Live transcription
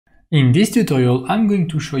In this tutorial, I'm going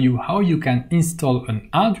to show you how you can install an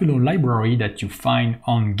Arduino library that you find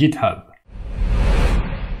on GitHub.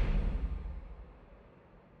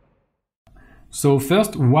 So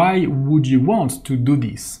first, why would you want to do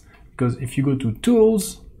this? Because if you go to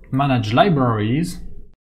Tools, Manage Libraries,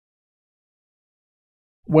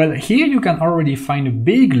 well, here you can already find a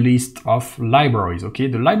big list of libraries, okay?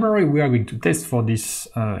 The library we are going to test for this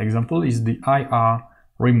example is the IR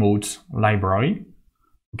Remote library.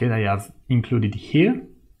 Okay, I have included here,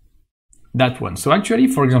 that one. So actually,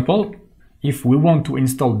 for example, if we want to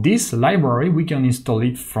install this library, we can install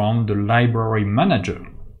it from the library manager.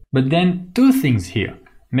 But then two things here.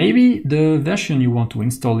 Maybe the version you want to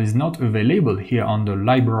install is not available here on the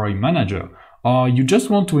library manager, or you just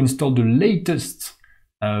want to install the latest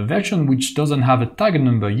version which doesn't have a tag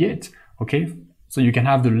number yet, okay? So you can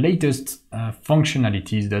have the latest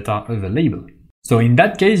functionalities that are available. So in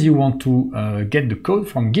that case, you want to get the code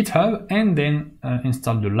from GitHub and then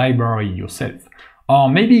install the library yourself. Or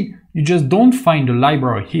maybe you just don't find the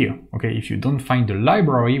library here, okay? If you don't find the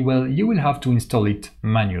library, well, you will have to install it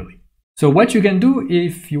manually. So what you can do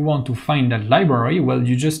if you want to find that library, well,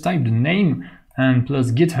 you just type the name and plus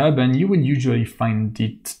GitHub and you will usually find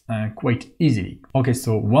it quite easily. Okay,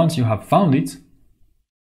 so once you have found it,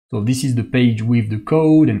 so this is the page with the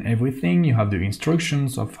code and everything, you have the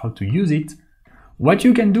instructions of how to use it. What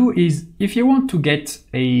you can do is, if you want to get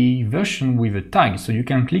a version with a tag, so you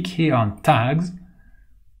can click here on tags,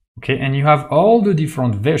 okay, and you have all the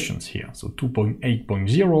different versions here. So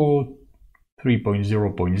 2.8.0,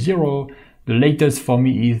 3.0.0, the latest for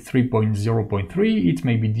me is 3.0.3, it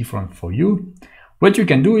may be different for you. What you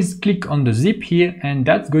can do is click on the zip here, and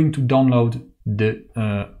that's going to download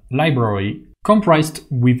the library comprised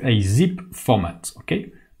with a zip format,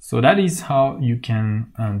 okay? So that is how you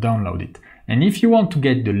can download it. And if you want to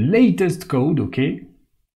get the latest code, okay,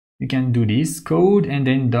 you can do this code and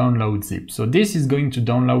then download zip. So this is going to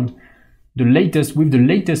download the latest with the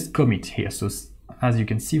latest commit here. So as you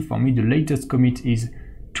can see, for me, the latest commit is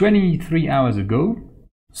 23 hours ago.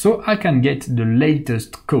 So I can get the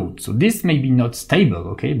latest code. So this may be not stable,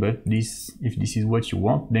 okay, but this, if this is what you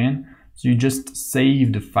want, then so you just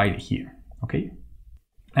save the file here, okay.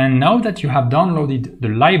 And now that you have downloaded the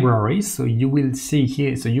library, so you will see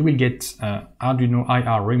here, so you will get Arduino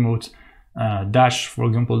IR Remote dash, for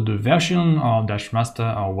example, the version or dash master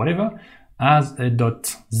or whatever as a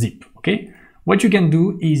 .zip, okay? What you can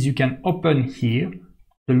do is you can open here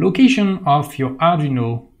the location of your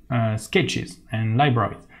Arduino sketches and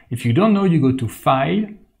libraries. If you don't know, you go to File,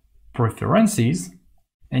 Preferences,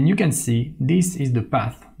 and you can see this is the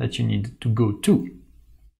path that you need to go to.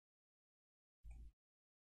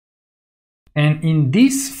 And in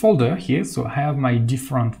this folder here, so I have my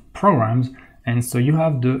different programs, and so you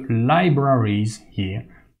have the libraries here,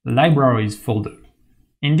 libraries folder.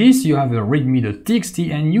 In this you have a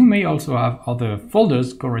readme.txt, and you may also have other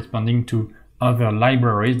folders corresponding to other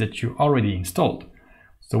libraries that you already installed.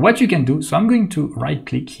 So what you can do, so I'm going to right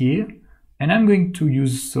click here, and I'm going to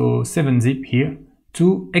use 7-zip here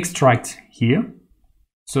to extract here.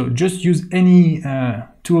 So just use any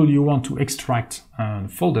tool you want to extract the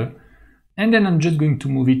folder. And then I'm just going to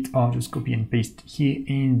move it or just copy and paste here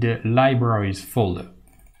in the libraries folder.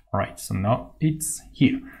 All right, so now it's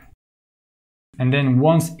here. And then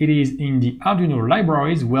once it is in the Arduino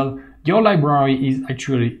libraries, well, your library is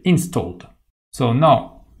actually installed. So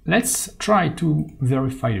now let's try to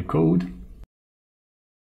verify the code.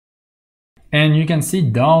 And you can see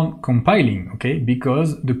down compiling, okay,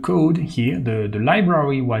 because the code here, the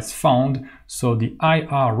library was found, so the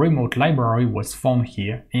IR Remote library was found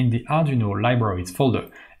here in the Arduino libraries folder.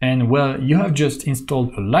 And well, you have just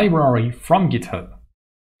installed a library from GitHub.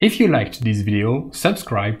 If you liked this video,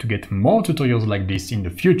 subscribe to get more tutorials like this in the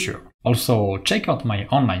future. Also, check out my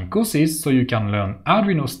online courses so you can learn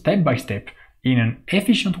Arduino step by step in an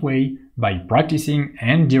efficient way by practicing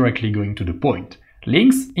and directly going to the point.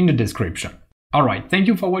 Links in the description. Alright, thank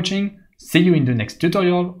you for watching, see you in the next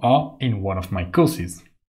tutorial or in one of my courses.